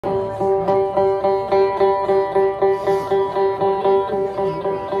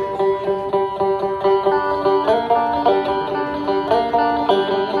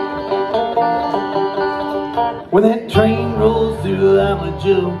When that train rolls through, I'ma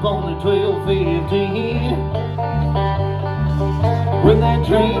jump on the 12:15. When that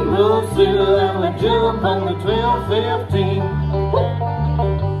train rolls through, I'ma jump on the 12:15.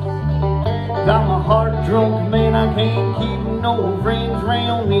 I'm a heart drunk man, I can't keep no friends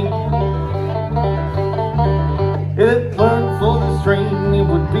around me. If it weren't for this train, it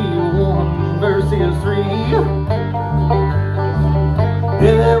would be 1 versus 3.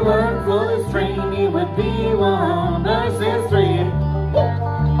 If it weren't for this train, it would be 1 versus 3.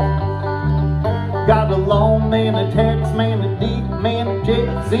 Got a long man, a tax man, a deep man, a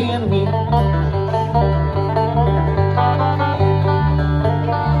jets in me.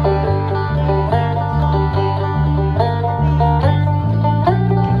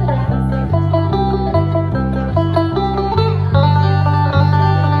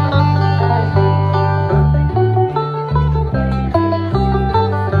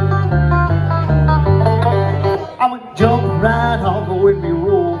 Jump right off when we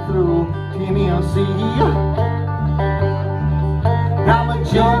roll through Tennessee. I'ma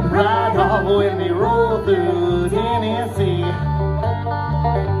jump right off when we roll through Tennessee.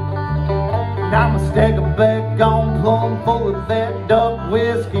 I'ma stack a bag on plumb full of that duck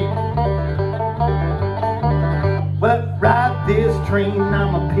whiskey. Well, ride this train,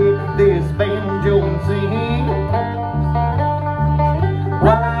 I'ma pick this banjo and sing.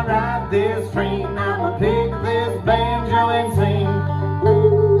 While I ride this train, I'ma pick this banjo and sing.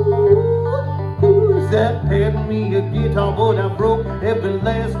 Ooh, Zep had me a guitar, but I broke every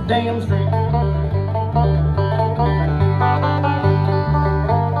last damn string.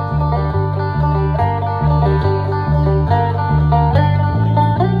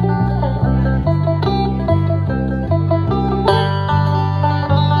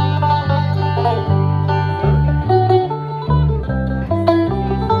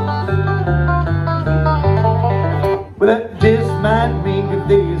 Well, that just might mean that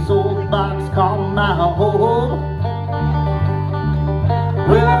this old box called my home.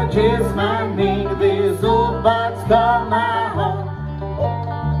 Well, that just might mean that this old box called my home.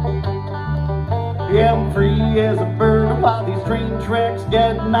 Yeah, I'm free as a bird while these train tracks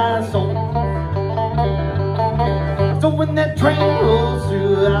get my soul. So when that train rolls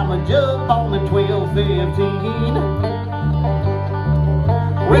through, I'ma jump on the 12:15.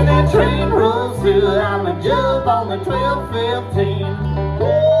 When that train rolls through, I'ma jump on the 12:15.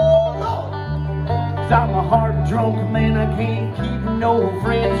 Cause I'm a heart drunk man, I can't keep no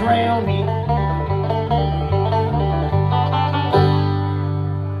friends around me.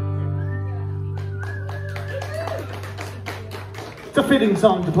 It's a fitting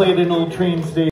song to play at an old train station.